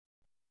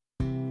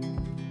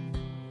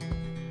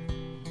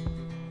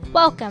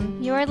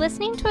Welcome. You are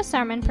listening to a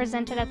sermon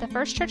presented at the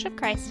First Church of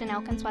Christ in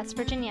Elkins, West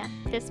Virginia.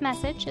 This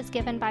message is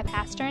given by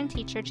pastor and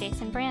teacher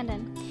Jason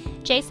Brandon.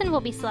 Jason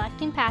will be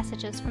selecting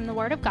passages from the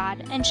Word of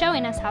God and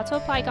showing us how to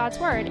apply God's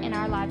Word in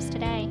our lives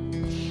today.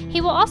 He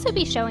will also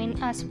be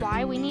showing us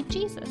why we need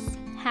Jesus.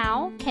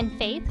 How can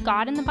faith,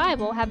 God, and the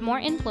Bible have more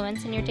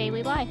influence in your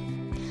daily life?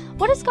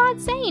 What is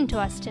God saying to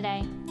us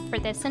today? For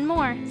this and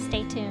more,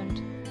 stay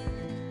tuned.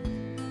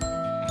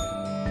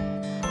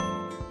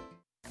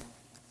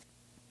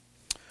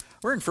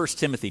 We're in 1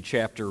 Timothy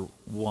chapter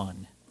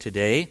 1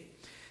 today.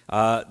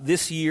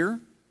 This year,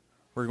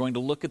 we're going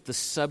to look at the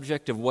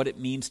subject of what it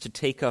means to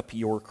take up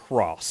your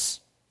cross.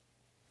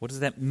 What does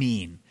that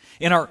mean?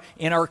 In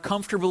our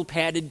comfortable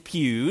padded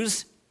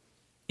pews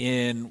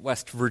in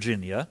West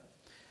Virginia,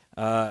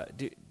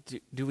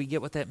 do we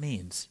get what that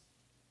means?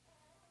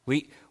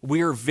 We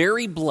are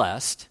very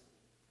blessed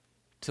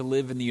to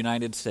live in the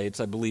United States,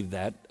 I believe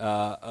that.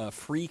 A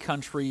free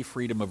country,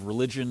 freedom of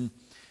religion.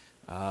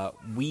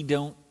 We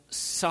don't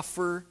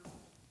suffer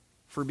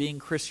for being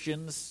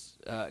Christians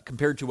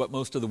compared to what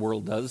most of the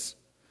world does.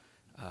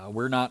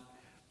 We're not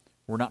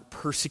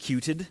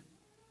persecuted.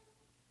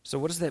 So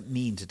what does that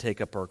mean to take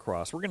up our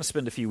cross? We're going to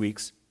spend a few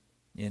weeks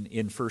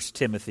in 1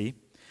 Timothy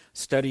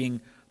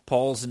studying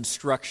Paul's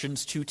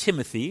instructions to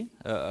Timothy,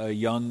 a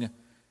young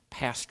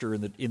pastor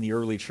in the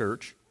early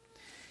church.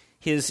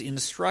 His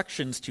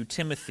instructions to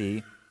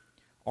Timothy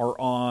are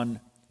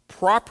on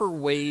proper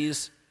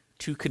ways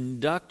to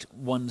conduct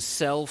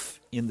oneself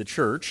in the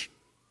church.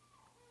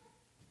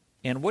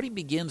 And what he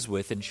begins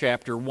with in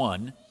chapter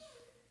 1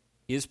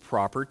 is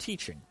proper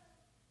teaching.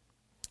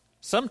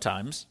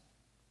 Sometimes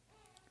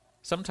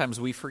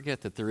we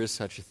forget that there is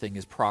such a thing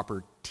as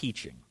proper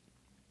teaching.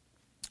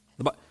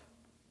 The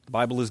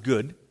Bible is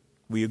good.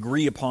 We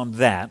agree upon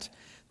that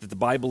the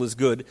Bible is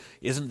good.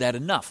 Isn't that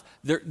enough?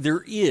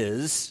 There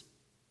is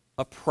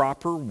a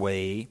proper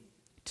way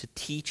to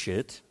teach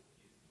it.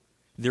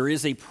 There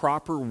is a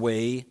proper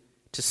way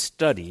to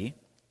study.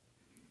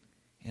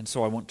 And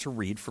so I want to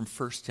read from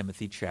 1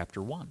 Timothy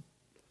chapter 1.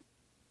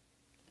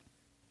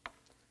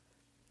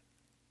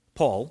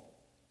 Paul,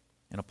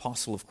 an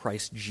apostle of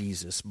Christ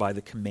Jesus, by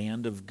the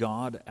command of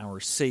God our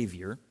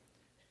Savior,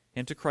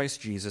 and to Christ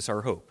Jesus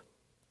our hope.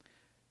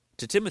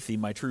 To Timothy,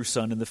 my true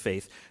son in the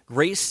faith,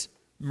 grace,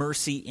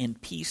 mercy,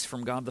 and peace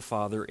from God the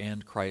Father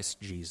and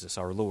Christ Jesus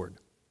our Lord.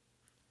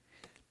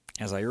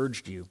 As I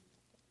urged you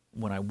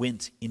when I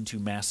went into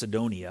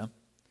Macedonia,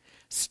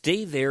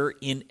 stay there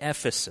in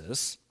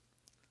Ephesus,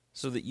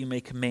 so that you may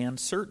command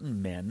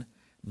certain men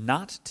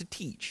not to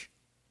teach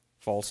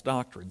false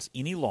doctrines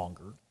any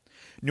longer,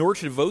 nor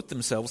to devote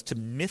themselves to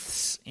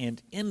myths and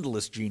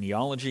endless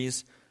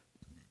genealogies.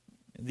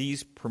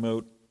 These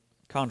promote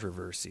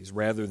controversies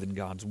rather than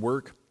God's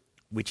work,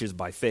 which is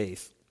by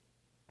faith.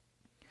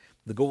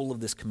 The goal of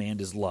this command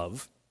is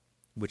love,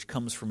 which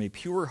comes from a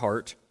pure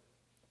heart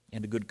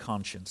and a good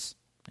conscience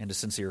and a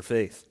sincere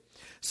faith.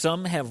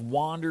 Some have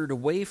wandered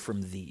away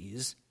from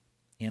these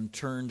and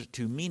turned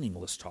to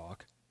meaningless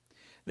talk.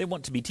 They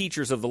want to be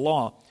teachers of the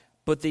law,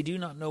 but they do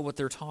not know what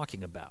they're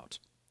talking about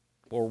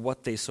or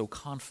what they so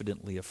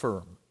confidently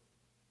affirm.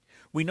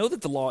 We know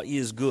that the law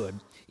is good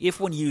if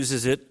one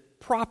uses it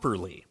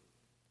properly.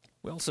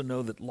 We also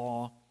know that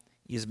law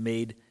is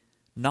made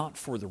not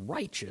for the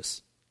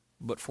righteous,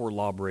 but for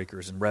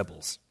lawbreakers and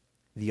rebels,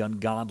 the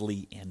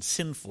ungodly and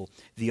sinful,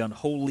 the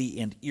unholy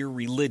and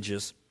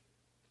irreligious,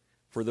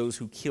 for those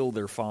who kill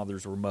their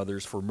fathers or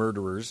mothers, for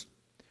murderers,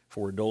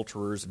 for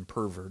adulterers and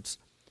perverts,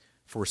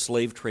 for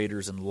slave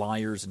traders and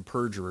liars and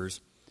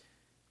perjurers,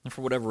 and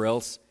for whatever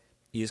else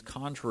is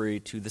contrary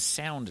to the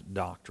sound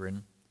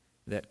doctrine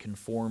that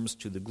conforms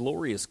to the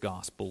glorious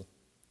gospel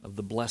of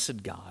the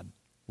blessed God,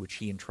 which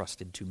he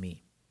entrusted to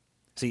me.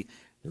 See,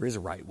 there is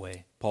a right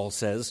way, Paul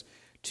says,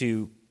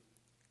 and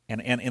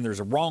there's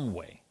a wrong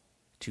way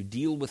to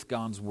deal with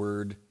God's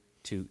word,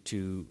 to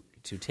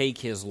take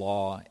his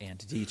law and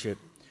to teach it.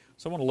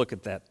 So I want to look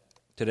at that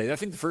today. I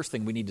think the first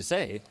thing we need to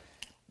say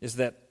is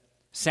that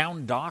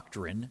sound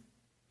doctrine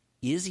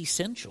is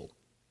essential.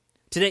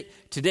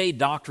 Today,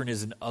 doctrine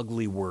is an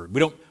ugly word. We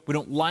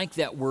don't like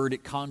that word.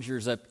 It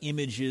conjures up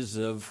images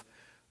of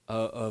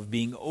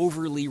being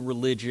overly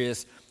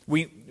religious.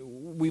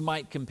 We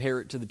might compare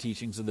it to the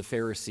teachings of the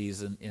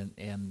Pharisees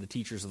and the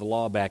teachers of the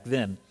law back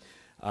then.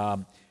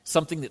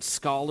 Something that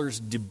scholars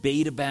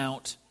debate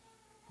about,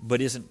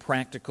 but isn't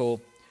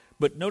practical.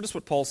 But notice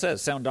what Paul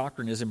says. Sound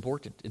doctrine is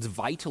important. It's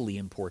vitally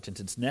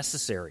important. It's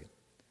necessary.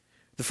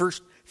 The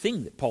first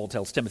thing that Paul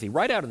tells Timothy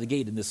right out of the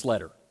gate in this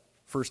letter,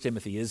 1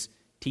 Timothy, is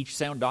teach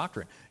sound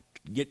doctrine.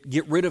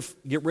 Get rid of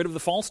the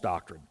false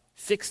doctrine.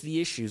 Fix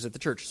the issues at the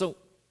church. So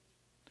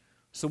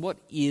what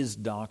is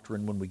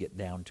doctrine when we get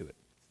down to it?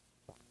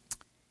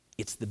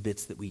 It's the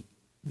bits that we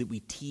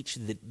teach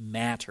that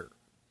matter.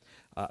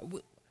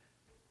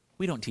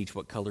 We don't teach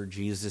what color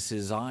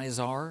Jesus' eyes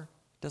are.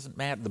 It doesn't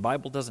matter. The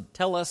Bible doesn't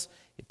tell us.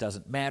 It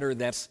doesn't matter.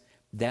 That's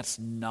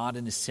not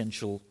an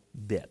essential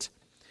bit.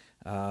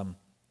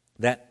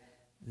 That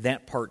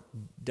part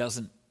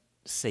doesn't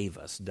save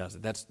us, does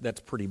it? That's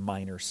pretty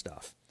minor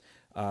stuff.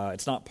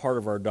 It's not part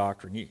of our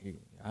doctrine. You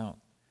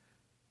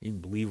can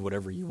believe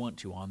whatever you want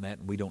to on that,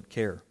 and we don't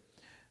care.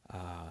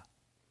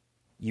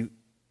 There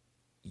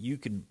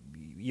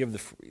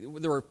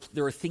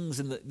are things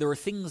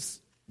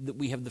that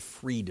we have the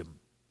freedom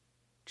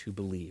to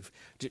believe.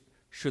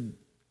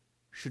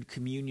 Should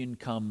communion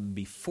come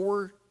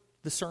before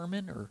the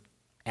sermon or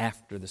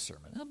after the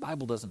sermon? The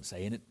Bible doesn't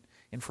say,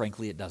 and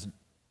frankly, it doesn't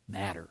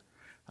matter.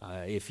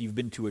 If you've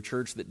been to a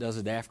church that does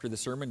it after the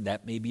sermon,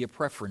 that may be a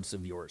preference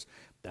of yours.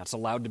 That's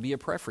allowed to be a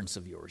preference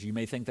of yours. You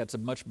may think that's a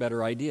much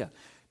better idea.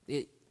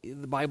 The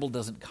Bible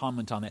doesn't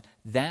comment on that.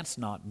 That's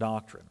not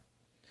doctrine.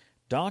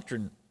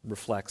 Doctrine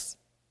reflects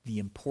the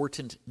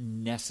important,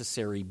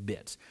 necessary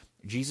bits.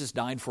 Jesus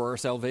died for our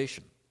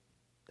salvation.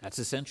 That's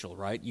essential,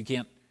 right? You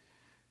can't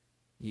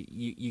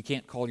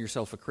call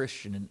yourself a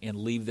Christian and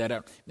leave that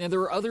out. Now,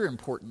 there are other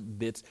important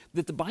bits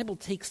that the Bible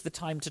takes the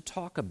time to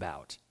talk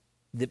about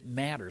that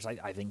matters.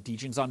 I think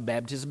teachings on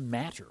baptism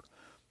matter.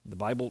 The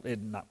Bible,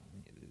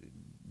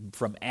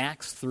 from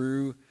Acts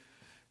through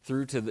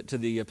to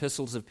the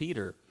epistles of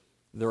Peter,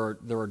 there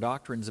are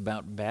doctrines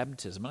about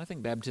baptism, and I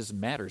think baptism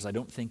matters. I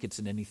don't think it's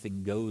an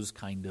anything goes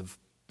kind of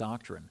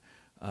doctrine.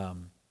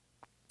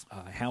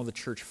 How the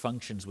church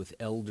functions with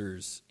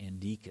elders and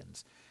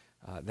deacons,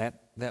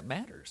 that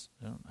matters.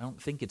 I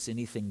don't think it's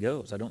anything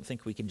goes. I don't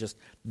think we can just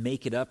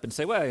make it up and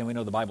say, well, we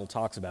know the Bible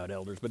talks about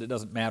elders, but it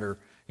doesn't matter.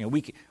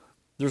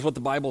 There's what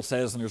the Bible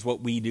says and there's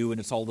what we do, and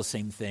it's all the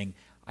same thing.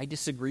 I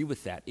disagree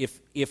with that.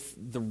 If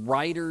the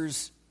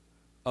writers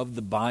of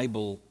the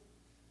Bible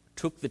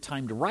took the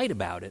time to write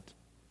about it,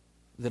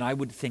 then I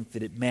would think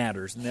that it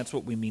matters, and that's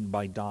what we mean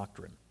by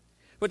doctrine.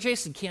 But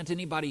Jason,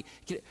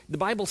 the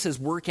Bible says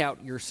work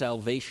out your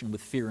salvation with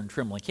fear and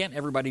trembling. Can't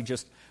everybody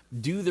just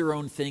do their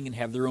own thing and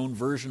have their own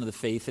version of the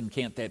faith, and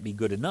can't that be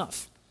good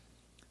enough?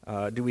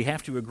 Do we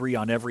have to agree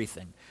on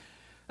everything?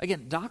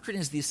 Again, doctrine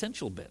is the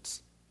essential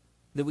bits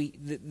that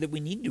we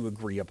need to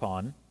agree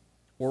upon,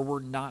 or we're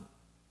not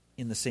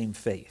in the same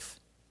faith.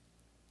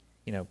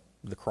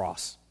 The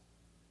cross.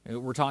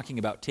 We're talking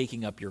about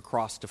taking up your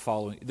cross to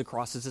follow. The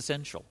cross is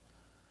essential.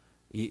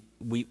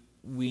 We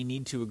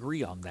need to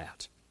agree on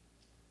that.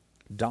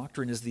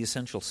 Doctrine is the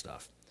essential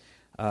stuff.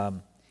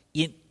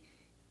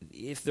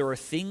 If there are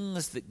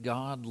things that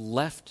God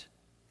left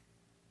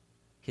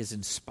His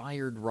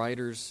inspired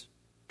writers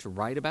to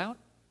write about,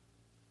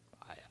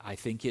 I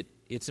think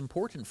it's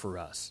important for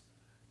us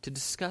to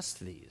discuss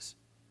these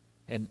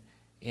and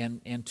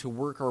to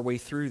work our way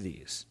through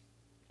these.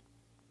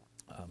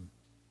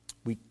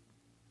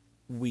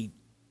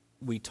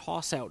 We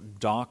toss out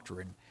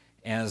doctrine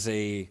as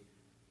a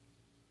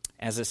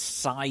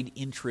side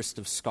interest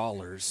of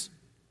scholars.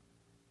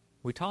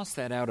 We toss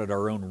that out at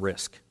our own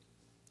risk.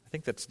 I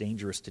think that's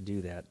dangerous to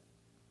do that.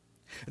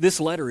 This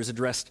letter is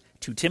addressed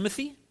to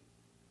Timothy,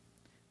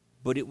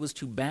 but it was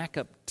to back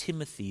up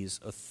Timothy's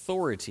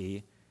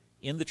authority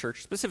in the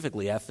church,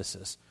 specifically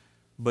Ephesus.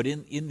 But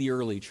in the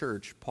early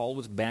church, Paul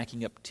was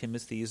backing up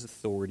Timothy's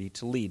authority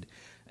to lead.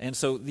 And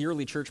so the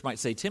early church might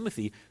say,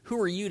 Timothy, who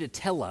are you to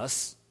tell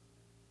us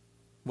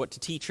what to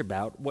teach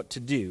about, what to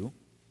do?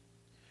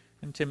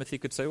 And Timothy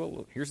could say,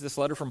 well, here's this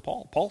letter from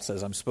Paul. Paul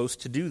says I'm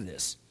supposed to do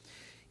this.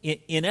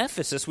 In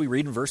Ephesus, we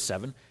read in verse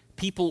 7,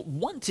 people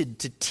wanted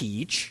to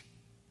teach,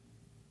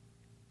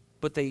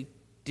 but they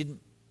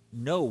didn't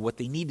know what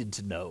they needed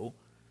to know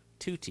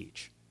to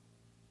teach.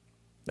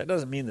 That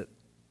doesn't mean that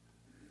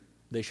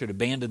they should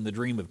abandon the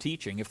dream of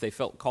teaching if they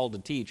felt called to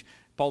teach.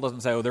 Paul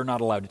doesn't say, they're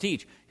not allowed to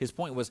teach. His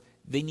point was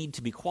they need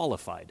to be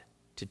qualified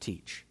to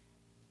teach.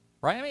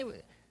 Right?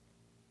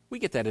 We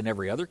get that in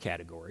every other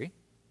category.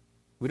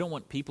 We don't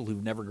want people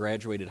who've never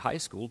graduated high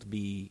school to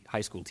be high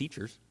school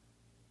teachers,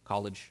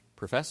 college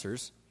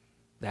professors.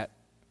 That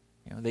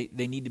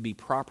they need to be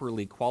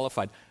properly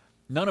qualified.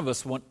 None of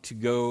us want to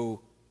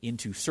go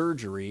into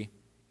surgery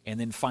and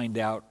then find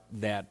out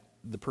that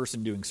the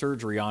person doing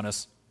surgery on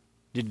us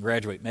didn't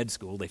graduate med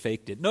school, they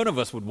faked it. None of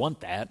us would want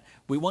that.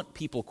 We want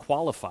people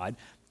qualified.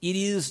 It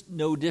is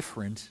no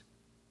different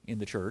in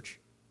the church.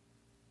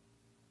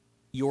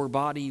 Your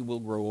body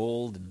will grow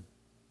old, and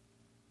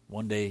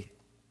one day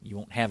you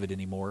won't have it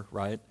anymore,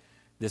 right?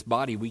 This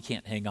body we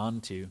can't hang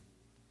on to.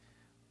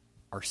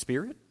 Our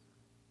spirit,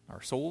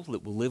 our soul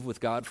that will live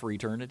with God for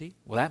eternity,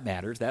 well, that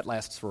matters. That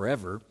lasts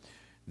forever.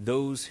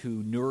 Those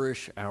who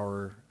nourish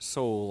our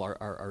soul,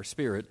 our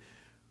spirit,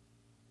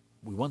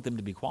 we want them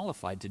to be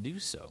qualified to do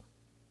so.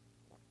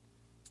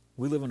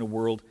 We live in a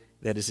world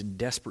that is in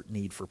desperate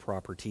need for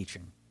proper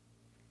teaching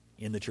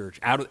in the church,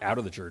 out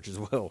of the church as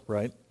well,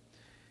 right?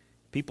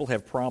 People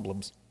have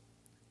problems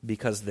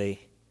because they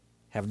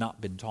have not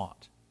been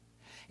taught.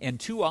 And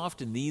too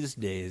often these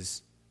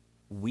days,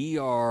 we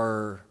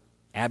are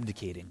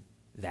abdicating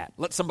that.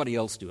 Let somebody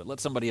else do it. Let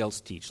somebody else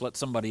teach. Let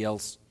somebody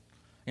else...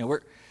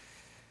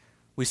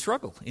 we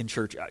struggle in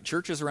church.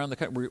 Churches around the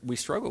country, we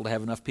struggle to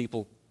have enough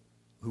people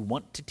who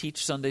want to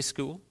teach Sunday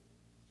school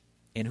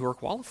and who are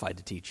qualified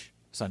to teach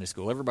Sunday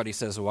school. Everybody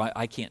says,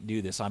 I can't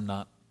do this. I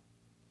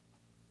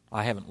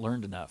haven't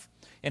learned enough.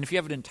 And if you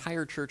have an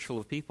entire church full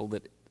of people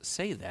that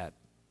say that,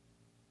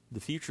 the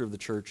future of the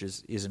church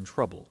is in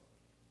trouble.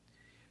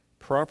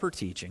 Proper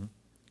teaching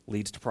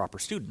leads to proper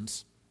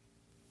students,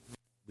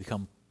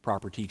 become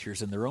proper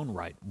teachers in their own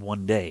right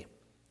one day.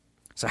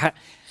 So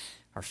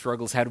our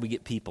struggle is, how do we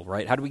get people,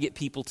 right? How do we get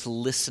people to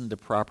listen to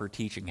proper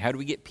teaching? How do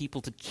we get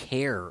people to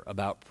care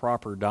about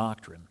proper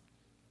doctrine?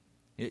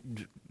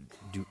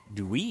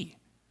 Do we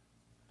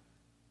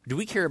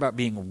care about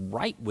being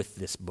right with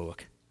this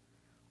book?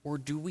 Or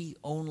do we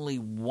only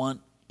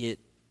want it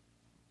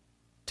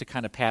to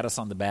kind of pat us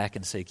on the back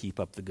and say, keep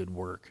up the good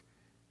work?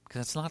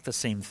 Because it's not the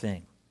same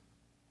thing.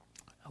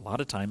 A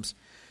lot of times,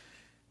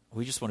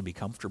 we just want to be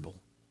comfortable.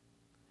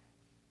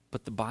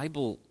 But the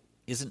Bible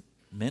isn't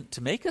meant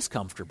to make us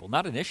comfortable,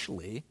 not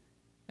initially.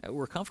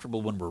 We're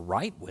comfortable when we're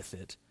right with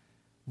it.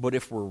 But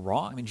if we're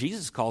wrong, I mean,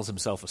 Jesus calls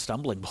himself a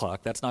stumbling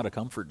block. That's not a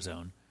comfort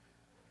zone.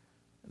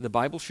 The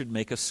Bible should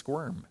make us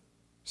squirm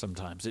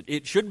sometimes.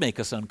 It should make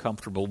us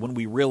uncomfortable when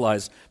we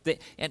realize that,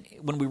 and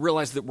when we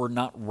realize that we're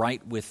not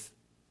right with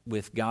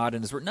God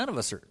and His Word. None of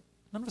us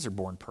are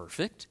born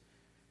perfect.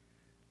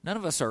 None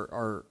of us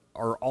are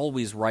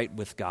always right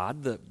with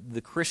God.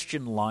 The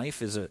Christian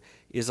life is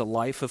a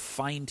life of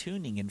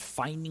fine-tuning and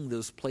finding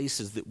those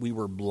places that we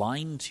were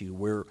blind to,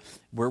 where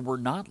we're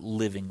not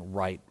living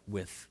right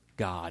with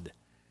God,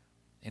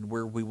 and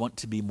where we want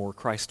to be more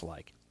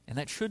Christ-like. And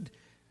that should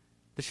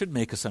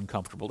make us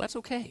uncomfortable. That's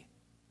okay.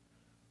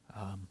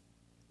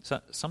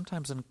 So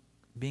sometimes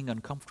being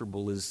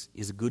uncomfortable is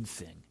a good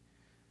thing,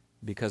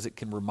 because it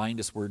can remind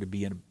us where to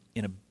be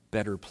in a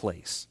better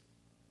place.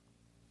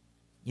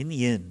 In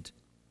the end,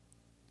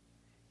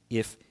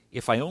 if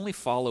I only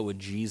follow a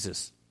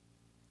Jesus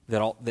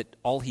that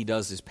all he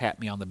does is pat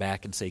me on the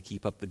back and say,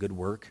 keep up the good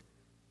work,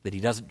 that he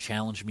doesn't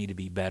challenge me to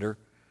be better,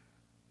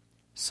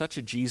 such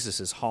a Jesus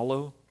is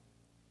hollow.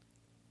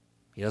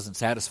 He doesn't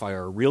satisfy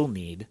our real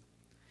need,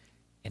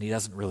 and he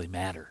doesn't really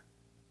matter.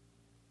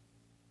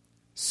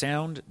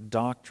 Sound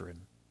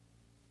doctrine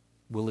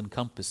will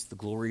encompass the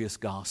glorious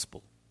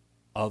gospel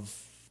of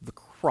the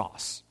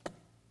cross.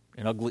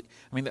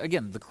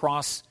 The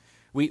cross,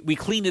 we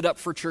clean it up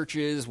for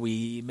churches,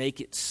 we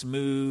make it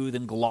smooth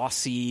and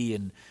glossy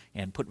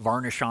and put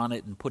varnish on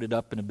it and put it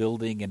up in a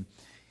building,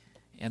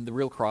 and the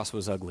real cross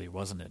was ugly,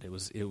 wasn't it? It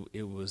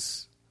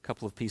was a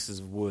couple of pieces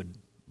of wood,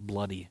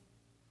 bloody,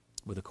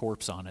 with a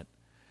corpse on it.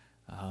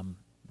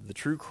 The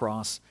true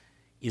cross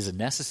is a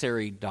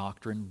necessary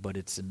doctrine, but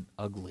it's an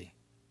ugly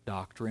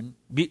doctrine.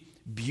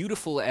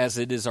 Beautiful as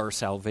it is our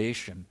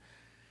salvation,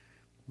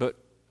 but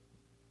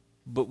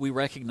we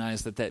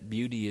recognize that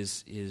beauty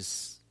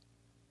is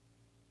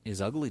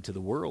ugly to the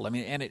world. I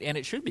mean, and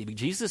it should be.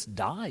 Jesus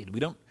died. We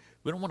don't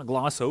want to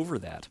gloss over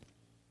that.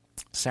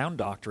 Sound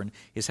doctrine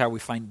is how we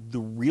find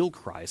the real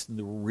Christ, and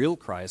the real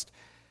Christ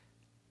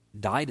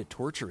died a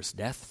torturous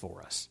death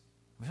for us.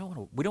 We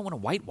don't want to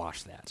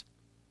whitewash that.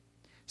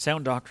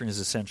 Sound doctrine is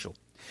essential.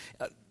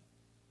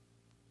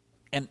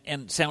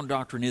 And sound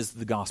doctrine is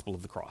the gospel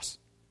of the cross.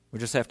 We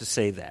just have to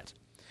say that.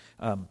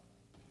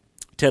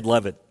 Ted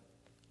Levitt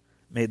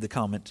made the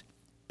comment,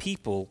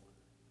 people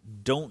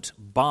don't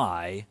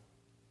buy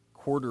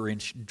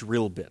quarter-inch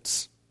drill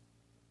bits.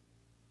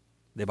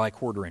 They buy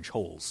quarter-inch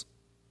holes.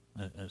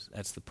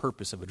 That's the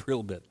purpose of a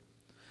drill bit.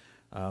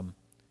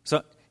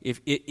 So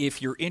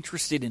if you're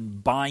interested in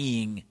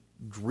buying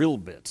drill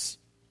bits,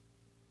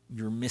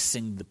 you're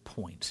missing the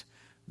point.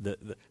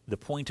 The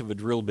point of a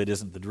drill bit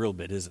isn't the drill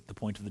bit, is it? The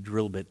point of the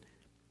drill bit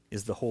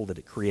is the hole that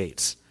it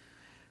creates.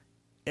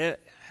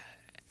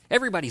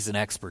 Everybody's an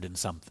expert in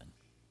something,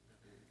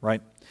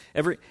 right?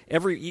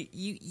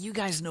 You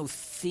guys know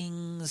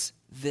things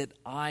that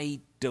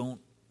I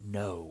don't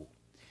know.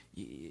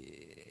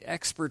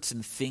 Experts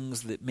in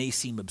things that may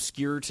seem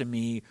obscure to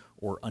me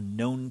or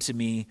unknown to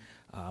me.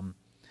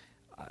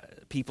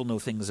 People know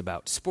things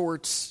about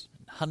sports,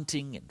 and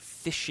hunting, and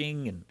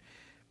fishing, and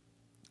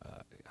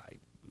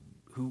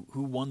who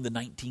won the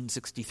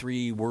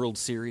 1963 World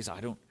Series. I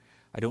don't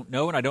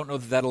know, and I don't know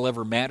that that'll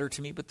ever matter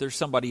to me, but there's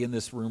somebody in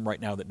this room right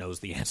now that knows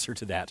the answer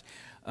to that.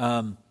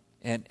 And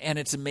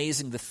it's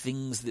amazing the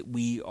things that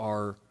we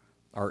are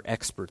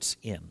experts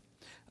in.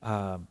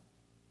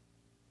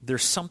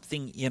 There's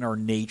something in our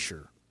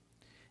nature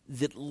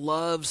that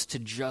loves to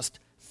just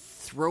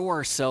throw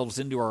ourselves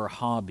into our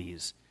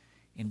hobbies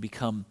and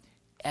become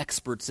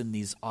experts in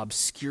these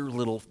obscure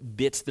little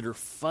bits that are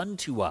fun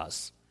to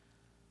us.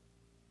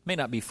 May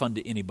not be fun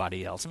to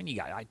anybody else. I mean,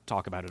 I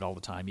talk about it all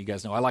the time. You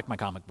guys know I like my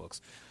comic books.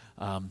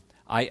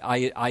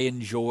 I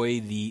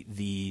enjoy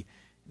the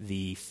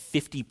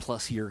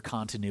 50-plus year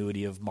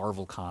continuity of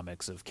Marvel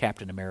Comics, of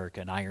Captain America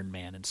and Iron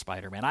Man and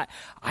Spider-Man.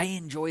 I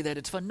enjoy that.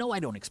 It's fun. No, I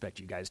don't expect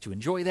you guys to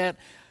enjoy that.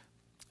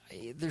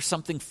 There's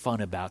something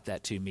fun about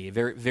that to me.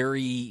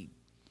 It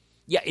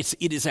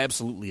is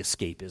absolutely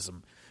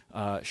escapism.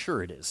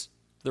 Sure it is.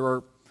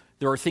 There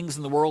are things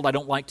in the world I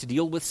don't like to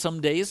deal with some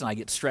days, and I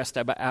get stressed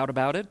out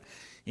about it.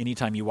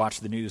 Anytime you watch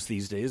the news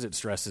these days, it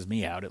stresses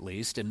me out at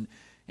least. And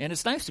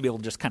it's nice to be able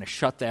to just kind of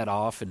shut that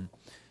off and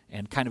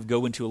kind of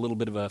go into a little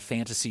bit of a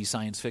fantasy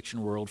science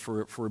fiction world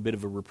for a bit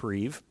of a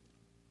reprieve.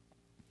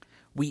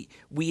 We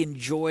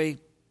enjoy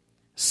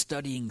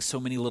studying so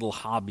many little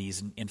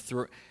hobbies and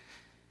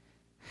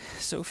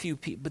so few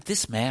people. But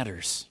this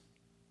matters.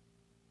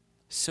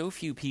 So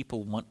few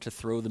people want to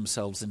throw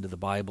themselves into the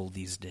Bible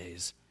these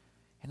days,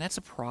 and that's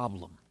a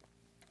problem.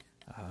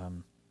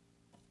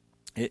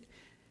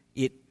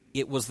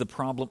 It was the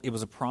problem. It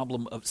was a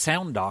problem of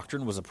sound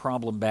doctrine. Was a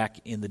problem back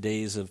in the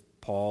days of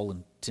Paul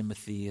and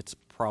Timothy. It's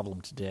a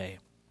problem today.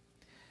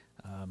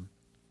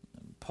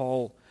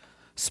 Paul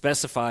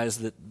specifies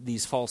that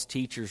these false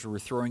teachers were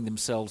throwing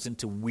themselves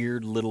into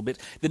weird little bits.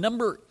 The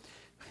number,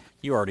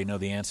 you already know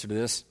the answer to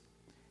this.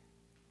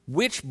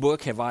 Which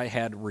book have I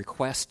had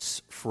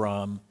requests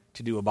from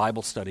to do a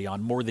Bible study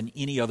on more than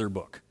any other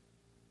book?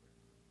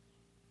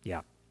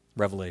 Yeah,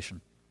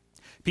 Revelation.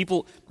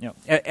 People,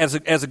 as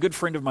a good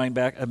friend of mine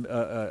back,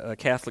 a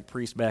Catholic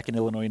priest back in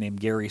Illinois named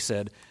Gary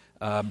said,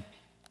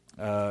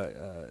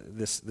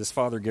 this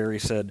Father Gary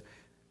said,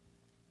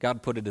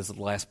 God put it as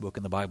the last book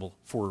in the Bible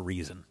for a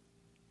reason.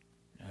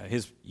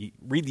 You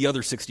read the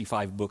other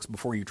 65 books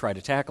before you try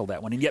to tackle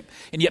that one, and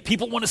yet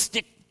people want to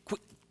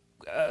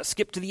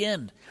skip to the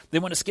end. They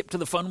want to skip to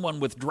the fun one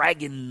with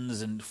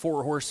dragons and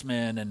four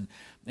horsemen, and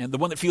the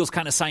one that feels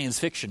kind of science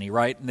fiction-y,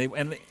 right? And they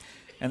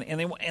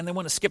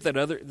want to skip that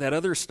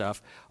other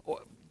stuff,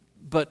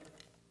 but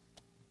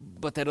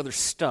that other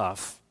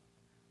stuff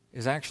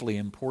is actually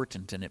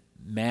important and it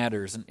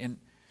matters, and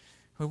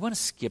we want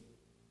to skip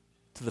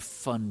to the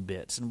fun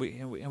bits, and we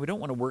don't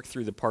want to work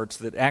through the parts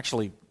that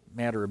actually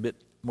matter a bit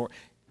more.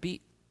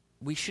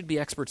 We should be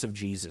experts of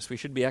Jesus. We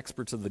should be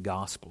experts of the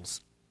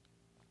Gospels.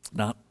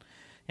 Not,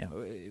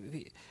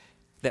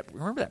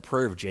 remember that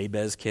prayer of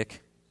Jabez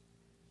kick?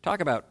 Talk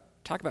about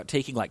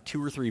taking like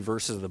 2 or 3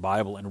 verses of the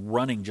Bible and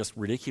running just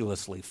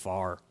ridiculously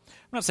far. I'm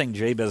not saying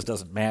Jabez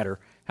doesn't matter.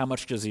 How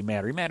much does he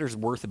matter? He matters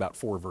worth about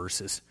 4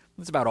 verses.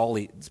 That's about all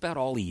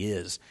he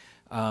is.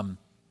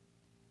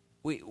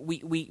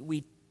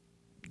 We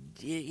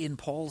in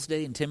Paul's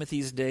day, in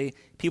Timothy's day,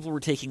 people were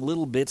taking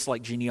little bits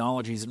like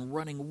genealogies and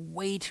running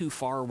way too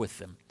far with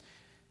them.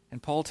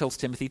 And Paul tells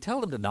Timothy,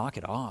 tell them to knock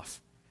it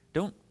off.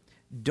 Don't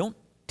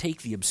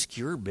take the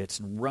obscure bits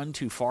and run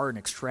too far and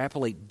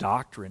extrapolate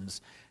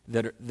doctrines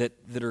that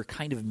are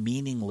kind of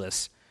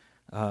meaningless,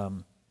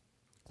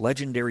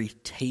 legendary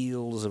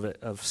tales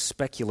of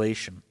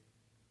speculation.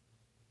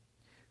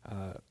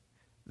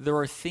 There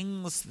are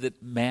things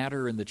that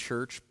matter in the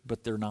church,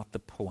 but they're not the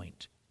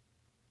point.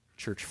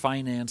 Church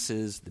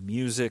finances, the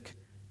music,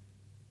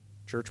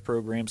 church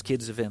programs,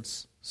 kids'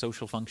 events,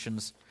 social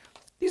functions.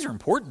 These are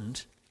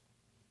important,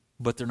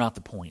 but they're not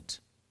the point.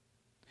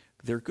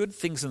 There are good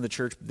things in the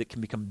church that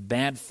can become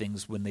bad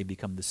things when they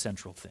become the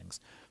central things.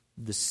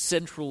 The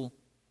central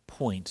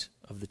point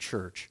of the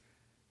church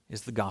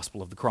is the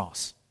gospel of the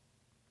cross,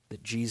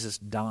 that Jesus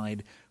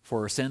died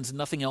for our sins, and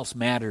nothing else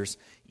matters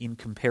in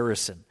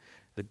comparison.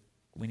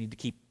 We need to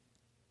keep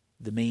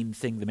the main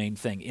thing the main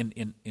thing.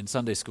 In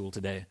Sunday school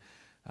today,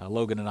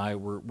 Logan and I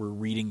were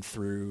reading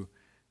through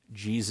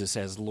Jesus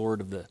as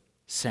Lord of the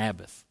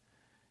Sabbath,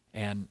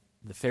 and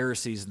the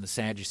Pharisees and the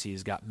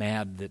Sadducees got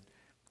mad that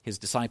his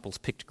disciples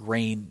picked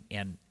grain,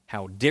 and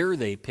how dare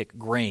they pick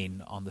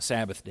grain on the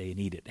Sabbath day and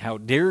eat it? How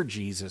dare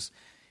Jesus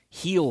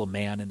heal a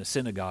man in a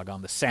synagogue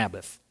on the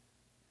Sabbath?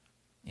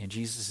 And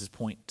Jesus'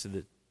 point to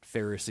the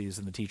Pharisees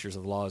and the teachers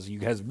of the law is, you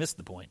guys have missed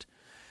the point.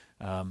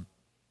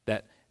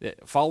 That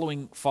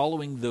following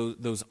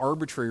those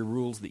arbitrary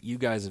rules that you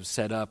guys have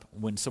set up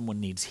when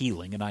someone needs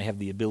healing, and I have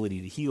the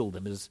ability to heal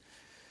them, is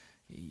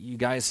you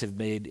guys have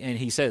made, and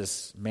he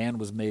says,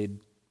 the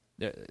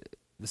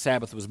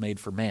Sabbath was made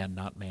for man,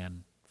 not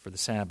man for the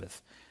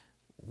Sabbath.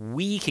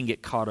 We can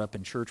get caught up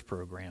in church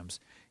programs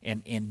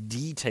and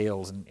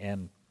details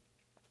and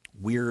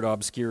weird,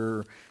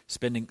 obscure,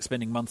 spending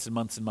months and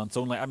months and months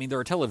only. I mean, there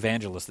are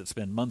televangelists that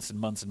spend months and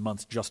months and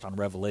months just on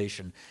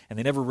Revelation, and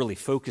they never really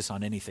focus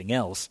on anything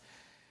else.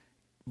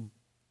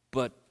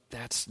 But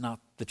that's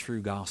not the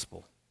true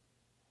gospel.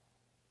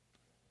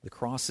 The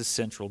cross is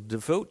central.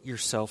 Devote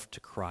yourself to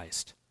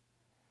Christ,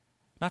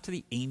 not to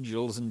the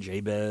angels and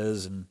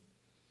Jabez and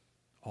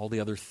all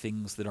the other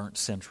things that aren't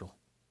central.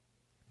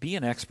 Be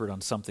an expert on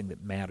something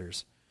that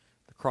matters.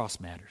 The cross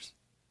matters.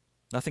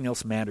 Nothing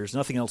else matters.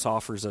 Nothing else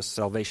offers us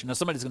salvation. Now,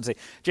 somebody's going to say,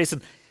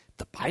 Jason,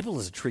 the Bible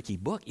is a tricky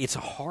book. It's a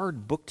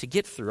hard book to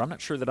get through. I'm not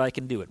sure that I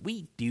can do it.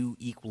 We do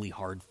equally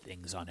hard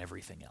things on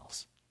everything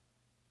else.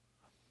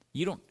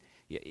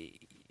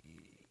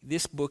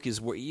 This book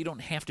is where you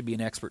don't have to be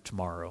an expert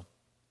tomorrow.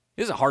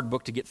 This is a hard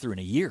book to get through in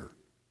a year.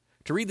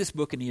 To read this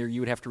book in a year,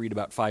 you would have to read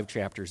about 5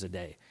 chapters a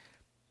day.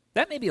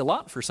 That may be a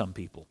lot for some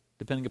people,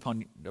 depending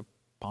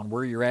upon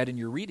where you're at in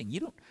your reading.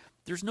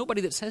 There's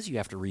nobody that says you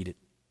have to read it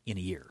in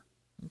a year.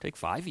 It can take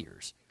 5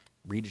 years.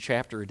 Read a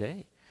chapter a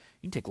day.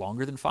 You can take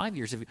longer than 5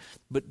 years.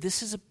 But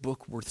this is a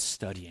book worth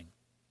studying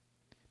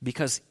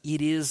because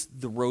it is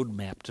the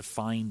roadmap to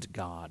find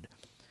God.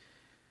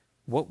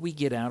 What we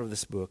get out of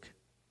this book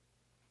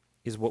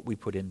is what we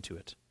put into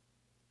it.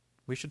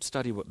 We should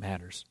study what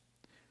matters.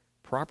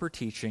 Proper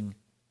teaching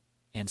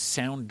and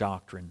sound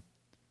doctrine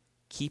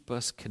keep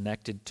us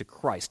connected to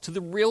Christ, to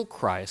the real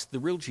Christ, the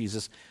real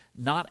Jesus,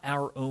 not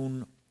our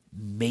own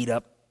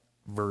made-up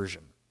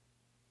version,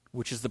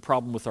 which is the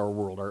problem with our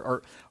world.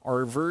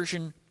 Our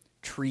version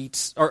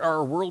treats,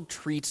 our world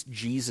treats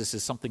Jesus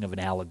as something of an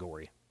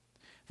allegory,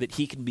 that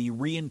he can be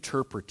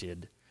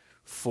reinterpreted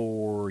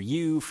for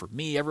you, for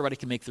me. Everybody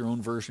can make their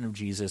own version of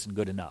Jesus and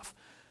good enough.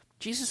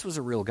 Jesus was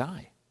a real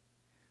guy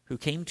who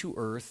came to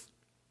earth.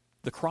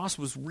 The cross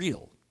was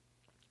real.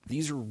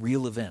 These are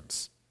real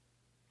events.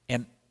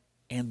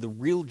 And the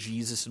real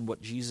Jesus and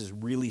what Jesus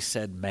really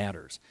said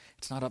matters.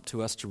 It's not up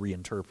to us to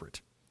reinterpret.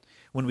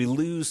 When we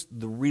lose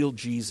the real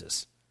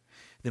Jesus,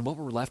 then what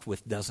we're left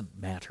with doesn't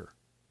matter.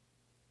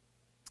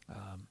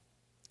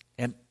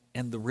 And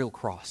the real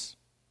cross.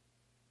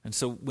 And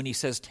so when he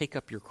says, take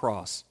up your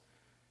cross,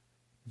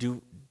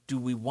 do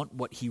we want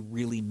what he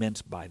really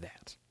meant by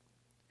that?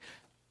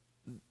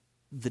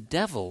 The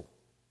devil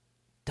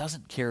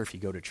doesn't care if you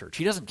go to church.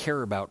 He doesn't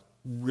care about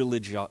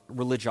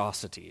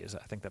religiosity,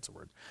 I think that's a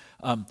word.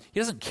 He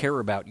doesn't care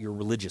about your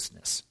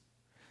religiousness.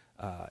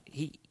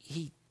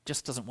 He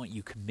just doesn't want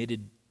you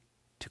committed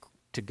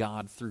to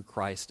God through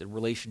Christ, a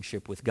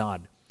relationship with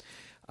God.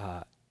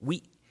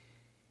 We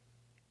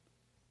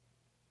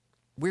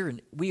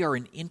are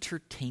an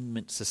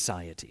entertainment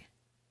society.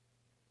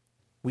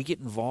 We get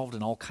involved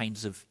in all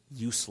kinds of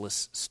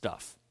useless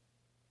stuff,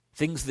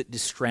 things that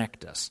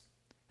distract us.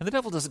 And the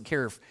devil doesn't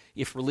care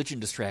if religion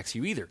distracts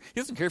you either.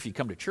 He doesn't care if you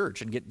come to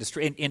church and get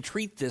and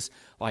treat this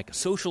like a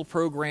social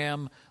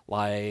program,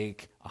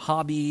 like a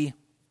hobby.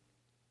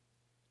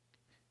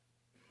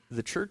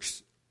 The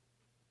church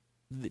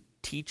that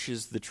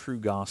teaches the true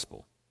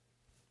gospel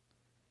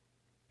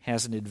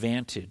has an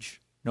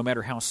advantage, no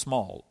matter how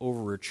small,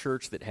 over a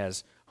church that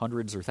has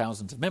hundreds or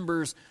thousands of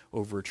members,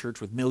 over a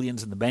church with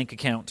millions in the bank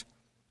account,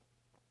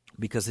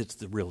 because it's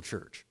the real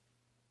church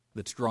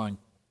that's drawing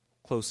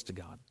close to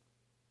God.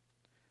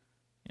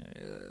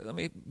 Let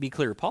me be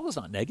clear. Paul is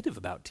not negative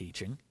about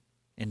teaching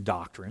and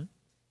doctrine.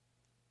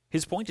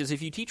 His point is,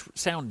 if you teach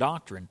sound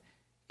doctrine,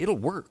 it'll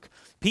work.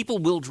 People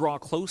will draw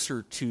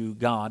closer to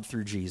God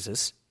through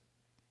Jesus,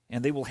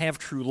 and they will have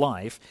true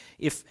life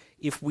if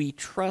we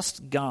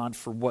trust God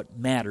for what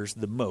matters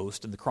the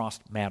most, and the cross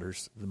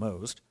matters the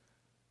most.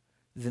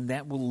 Then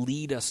that will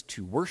lead us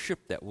to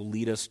worship. That will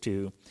lead us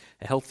to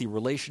a healthy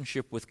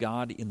relationship with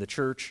God in the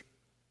church.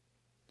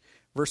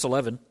 Verse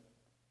 11.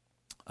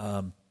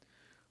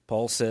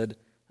 Paul said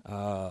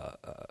that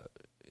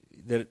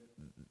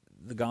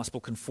the gospel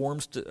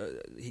conforms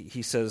to,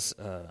 he says,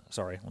 the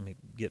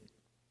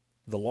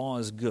law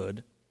is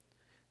good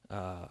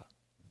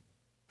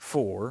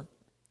for,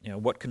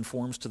 what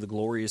conforms to the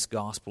glorious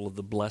gospel of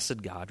the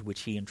blessed God,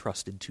 which he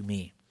entrusted to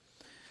me.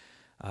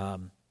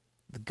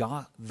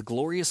 The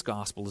glorious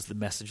gospel is the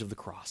message of the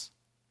cross.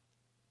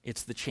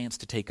 It's the chance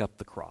to take up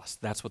the cross.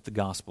 That's what the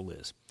gospel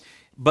is.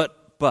 But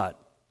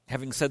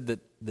having said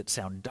that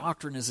sound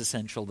doctrine is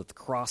essential, that the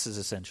cross is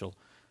essential,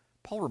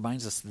 Paul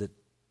reminds us that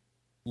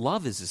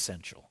love is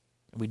essential.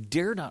 And we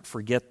dare not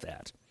forget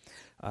that.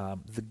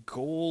 The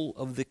goal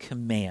of the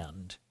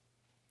command,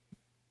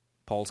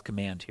 Paul's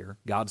command here,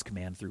 God's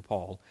command through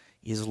Paul,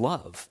 is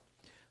love.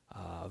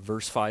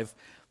 Verse 5,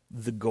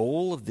 the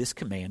goal of this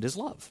command is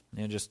love.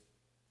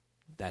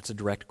 That's a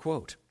direct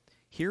quote.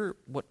 Hear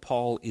what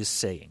Paul is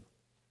saying.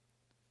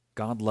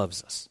 God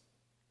loves us.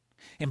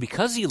 And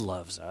because he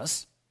loves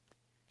us,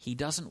 he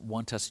doesn't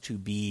want us to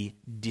be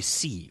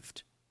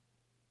deceived,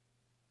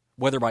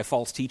 whether by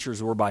false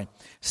teachers or by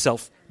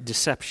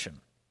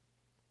self-deception.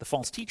 The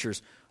false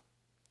teachers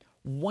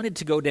wanted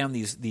to go down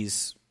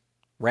these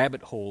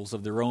rabbit holes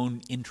of their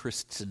own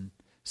interests and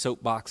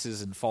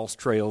soapboxes and false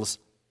trails,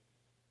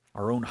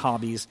 our own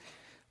hobbies,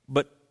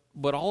 but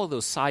all of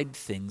those side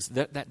things,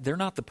 that they're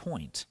not the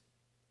point.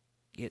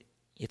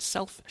 It's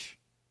selfish.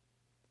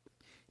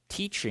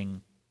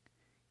 Teaching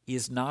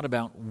is not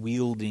about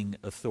wielding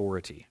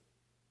authority.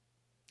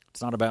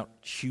 It's not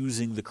about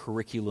choosing the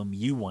curriculum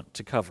you want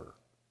to cover.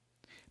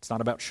 It's not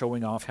about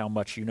showing off how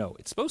much you know.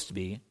 It's supposed to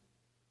be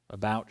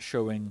about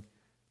showing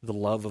the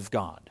love of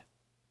God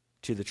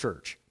to the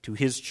church, to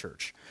his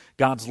church.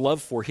 God's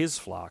love for his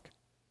flock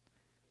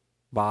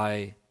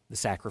by the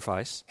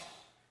sacrifice.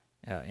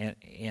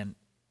 And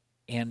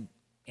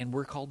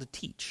we're called to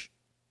teach.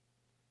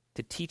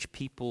 To teach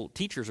people,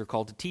 teachers are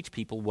called to teach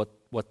people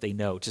what they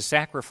know, to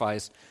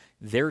sacrifice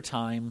their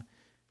time,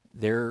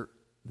 their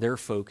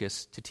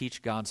focus, to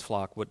teach God's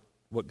flock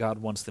what God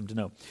wants them to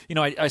know.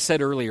 I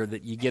said earlier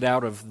that you get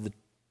out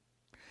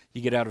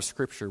of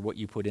Scripture what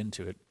you put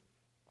into it.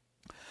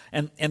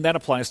 And that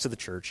applies to the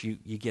church.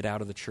 You get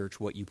out of the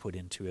church what you put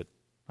into it.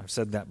 I've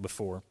said that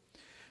before.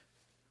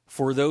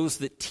 For those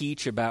that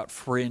teach about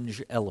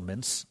fringe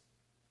elements,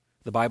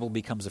 the Bible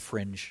becomes a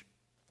fringe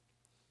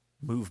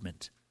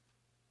movement,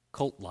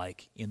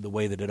 cult-like in the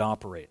way that it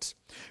operates.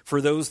 For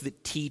those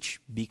that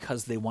teach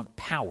because they want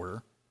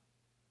power,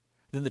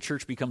 then the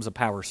church becomes a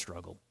power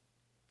struggle,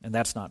 and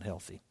that's not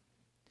healthy.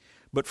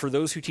 But for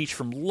those who teach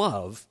from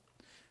love,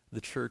 the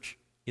church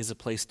is a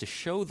place to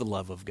show the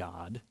love of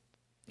God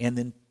and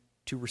then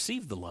to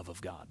receive the love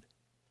of God.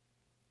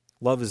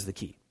 Love is the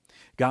key.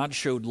 God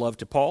showed love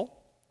to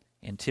Paul,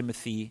 and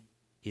Timothy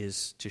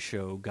is to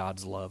show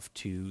God's love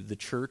to the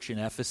church in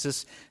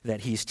Ephesus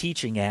that he's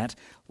teaching at.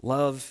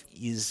 Love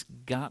is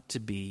got to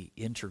be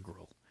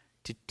integral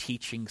to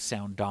teaching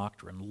sound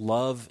doctrine.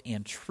 Love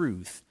and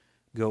truth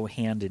go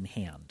hand in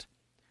hand.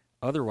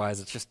 Otherwise,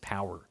 it's just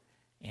power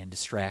and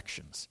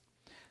distractions.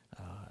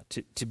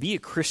 To be a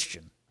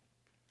Christian,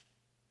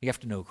 you have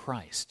to know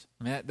Christ.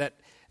 I mean,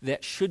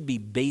 that should be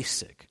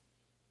basic,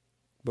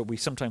 but we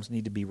sometimes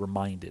need to be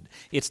reminded.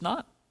 It's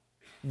not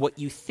what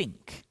you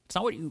think. It's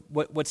not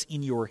what's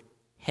in your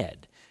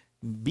head.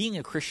 Being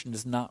a Christian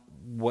is not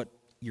what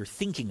you're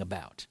thinking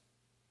about.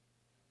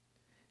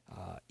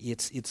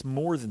 It's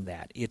more than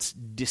that. It's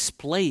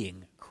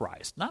displaying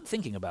Christ, not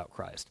thinking about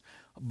Christ,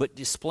 but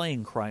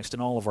displaying Christ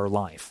in all of our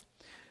life.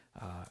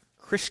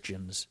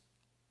 Christians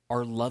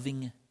are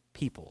loving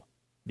people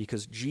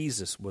because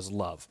Jesus was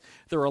love.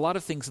 There are a lot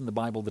of things in the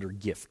Bible that are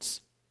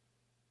gifts.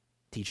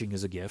 Teaching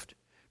is a gift.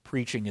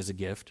 Preaching is a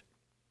gift.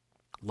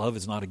 Love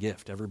is not a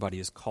gift. Everybody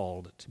is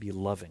called to be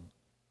loving.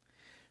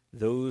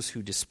 Those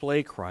who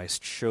display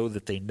Christ show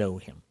that they know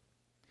him.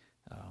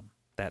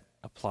 That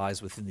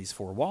applies within these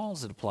four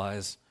walls. It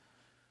applies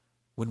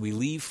when we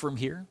leave from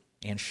here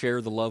and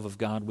share the love of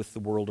God with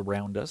the world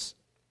around us.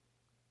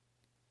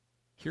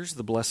 Here's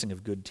the blessing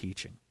of good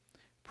teaching.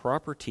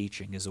 Proper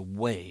teaching is a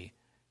way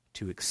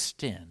to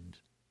extend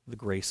the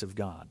grace of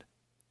God.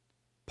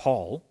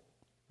 Paul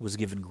was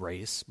given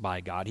grace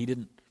by God. He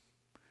didn't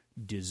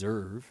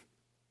deserve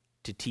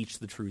to teach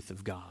the truth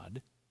of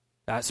God,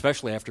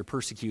 especially after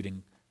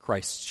persecuting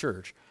Christ's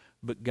church.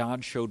 But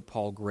God showed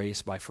Paul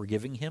grace by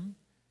forgiving him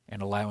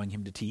and allowing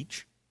him to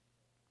teach.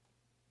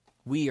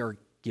 We are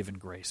given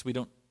grace. We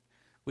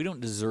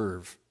don't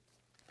deserve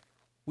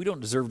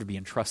to be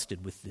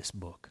entrusted with this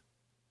book.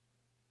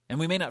 And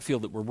we may not feel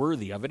that we're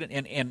worthy of it,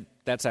 and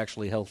that's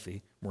actually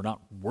healthy. We're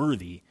not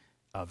worthy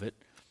of it,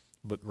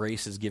 but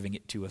grace is giving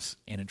it to us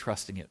and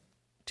entrusting it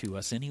to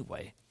us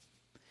anyway.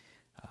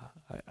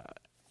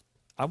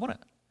 I want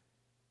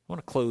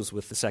to close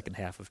with the second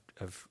half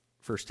of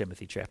 1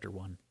 Timothy chapter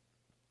 1,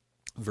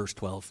 verse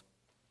 12.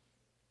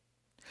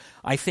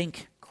 I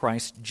thank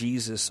Christ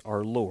Jesus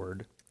our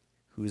Lord,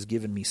 who has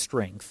given me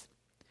strength,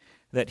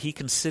 that he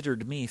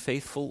considered me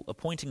faithful,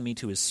 appointing me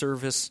to his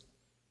service,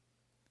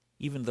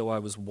 even though I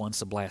was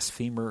once a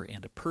blasphemer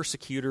and a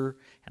persecutor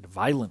and a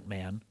violent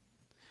man.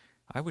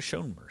 I was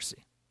shown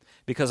mercy,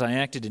 because I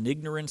acted in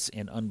ignorance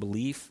and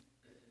unbelief.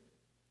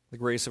 The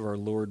grace of our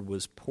Lord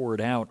was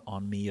poured out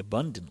on me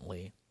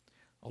abundantly,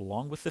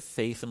 along with the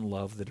faith and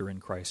love that are in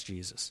Christ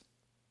Jesus.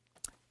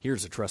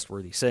 Here's a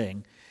trustworthy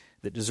saying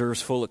that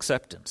deserves full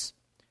acceptance.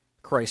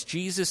 Christ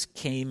Jesus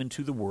came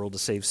into the world to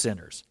save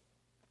sinners,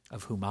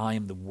 of whom I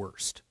am the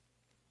worst.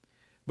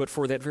 But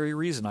for that very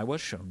reason I was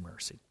shown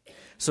mercy,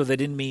 so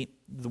that in me,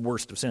 the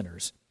worst of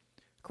sinners,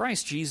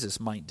 Christ Jesus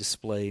might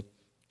display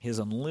his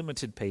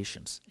unlimited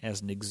patience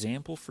as an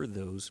example for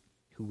those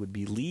who would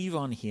believe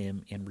on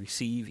him and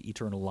receive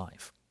eternal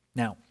life.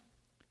 Now,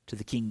 to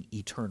the King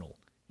eternal,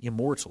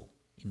 immortal,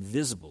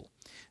 invisible,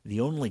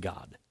 the only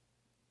God,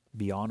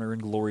 be honor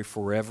and glory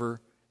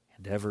forever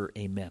and ever.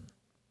 Amen.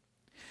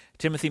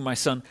 Timothy, my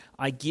son,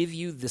 I give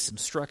you this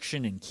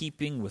instruction in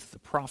keeping with the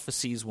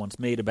prophecies once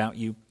made about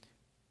you,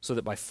 so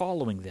that by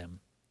following them,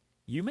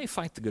 you may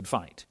fight the good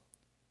fight,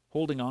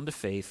 holding on to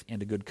faith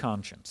and a good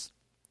conscience.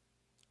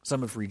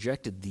 Some have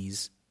rejected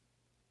these,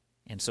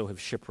 and so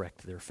have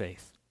shipwrecked their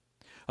faith.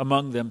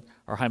 Among them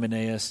are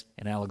Hymenaeus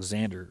and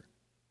Alexander,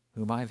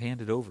 whom I have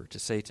handed over to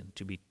Satan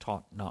to be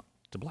taught not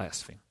to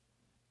blaspheme.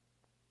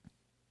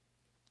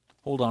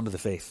 Hold on to the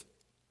faith,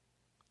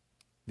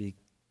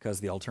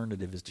 because the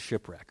alternative is to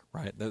shipwreck,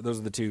 right? Those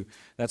are the two.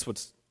 That's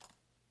what's...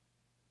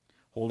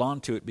 Hold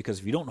on to it, because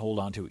if you don't hold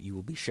on to it, you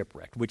will be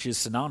shipwrecked, which is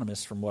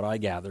synonymous, from what I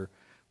gather,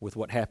 with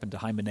what happened to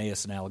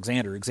Hymenaeus and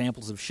Alexander,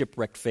 examples of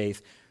shipwrecked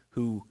faith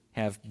who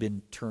have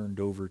been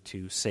turned over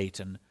to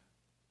Satan.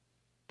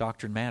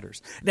 Doctrine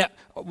matters. Now,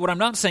 what I'm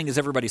not saying is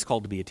everybody's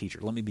called to be a teacher.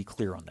 Let me be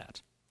clear on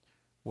that.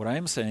 What I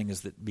am saying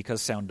is that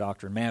because sound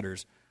doctrine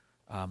matters,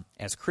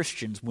 as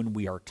Christians, when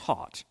we are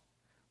taught,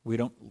 we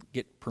don't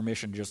get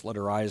permission to just let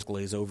our eyes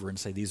glaze over and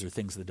say, these are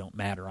things that don't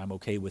matter. I'm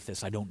okay with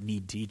this. I don't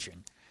need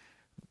teaching.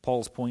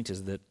 Paul's point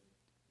is that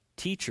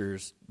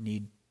teachers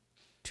need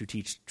to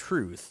teach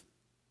truth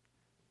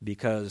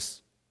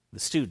because the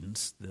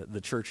students,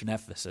 the church in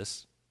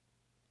Ephesus,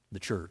 the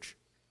church,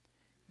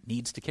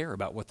 needs to care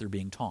about what they're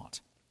being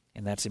taught,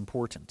 and that's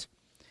important.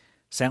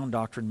 Sound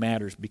doctrine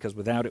matters because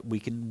without it we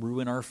can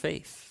ruin our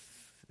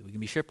faith. We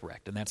can be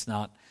shipwrecked, and that's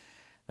not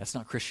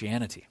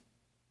Christianity.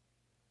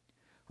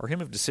 Our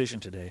hymn of decision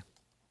today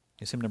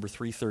is hymn number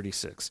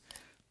 336.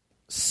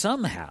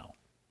 Somehow,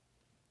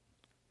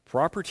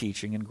 proper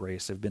teaching and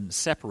grace have been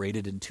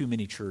separated in too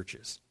many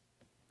churches.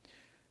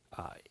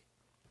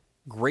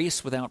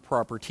 Grace without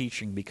proper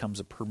teaching becomes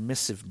a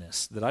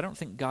permissiveness that I don't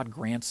think God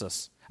grants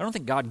us. I don't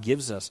think God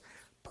gives us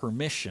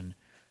permission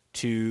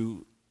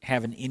to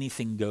have an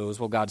anything goes,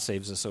 well, God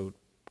saves us, so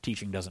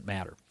teaching doesn't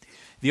matter.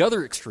 The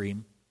other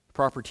extreme,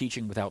 proper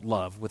teaching without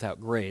love, without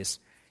grace,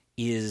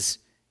 is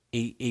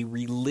a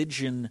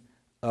religion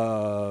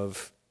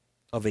of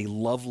a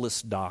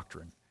loveless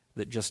doctrine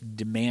that just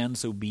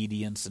demands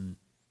obedience and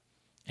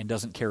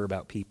doesn't care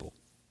about people.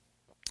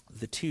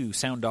 The two,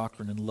 sound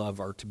doctrine and love,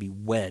 are to be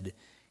wed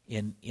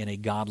in a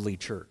godly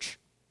church.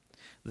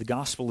 The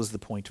gospel is the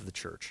point of the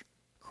church.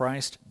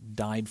 Christ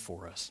died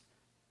for us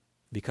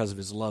because of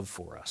his love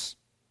for us.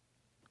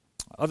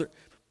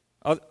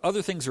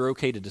 Other things are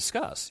okay to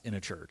discuss in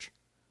a church,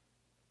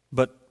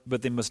 but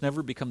they must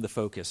never become the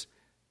focus.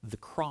 The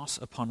cross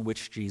upon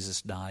which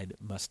Jesus died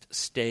must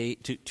stay,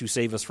 to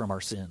save us from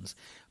our sins,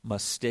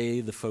 must stay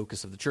the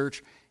focus of the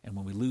church, and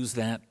when we lose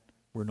that,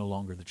 we're no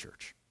longer the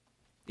church.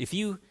 If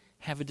you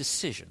have a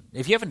decision,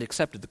 if you haven't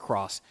accepted the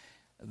cross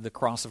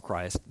of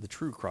Christ, the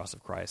true cross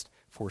of Christ,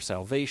 for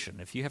salvation,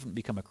 if you haven't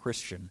become a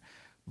Christian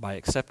by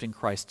accepting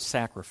Christ's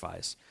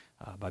sacrifice,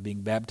 by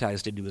being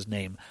baptized into his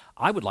name,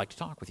 I would like to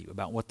talk with you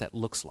about what that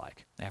looks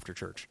like after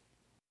church.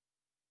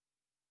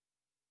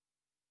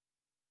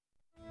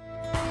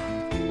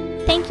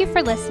 Thank you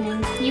for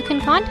listening. You can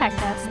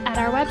contact us at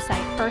our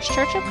website,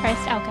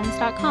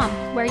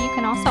 firstchurchofchristelkins.com, where you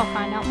can also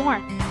find out more.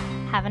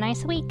 Have a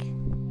nice week.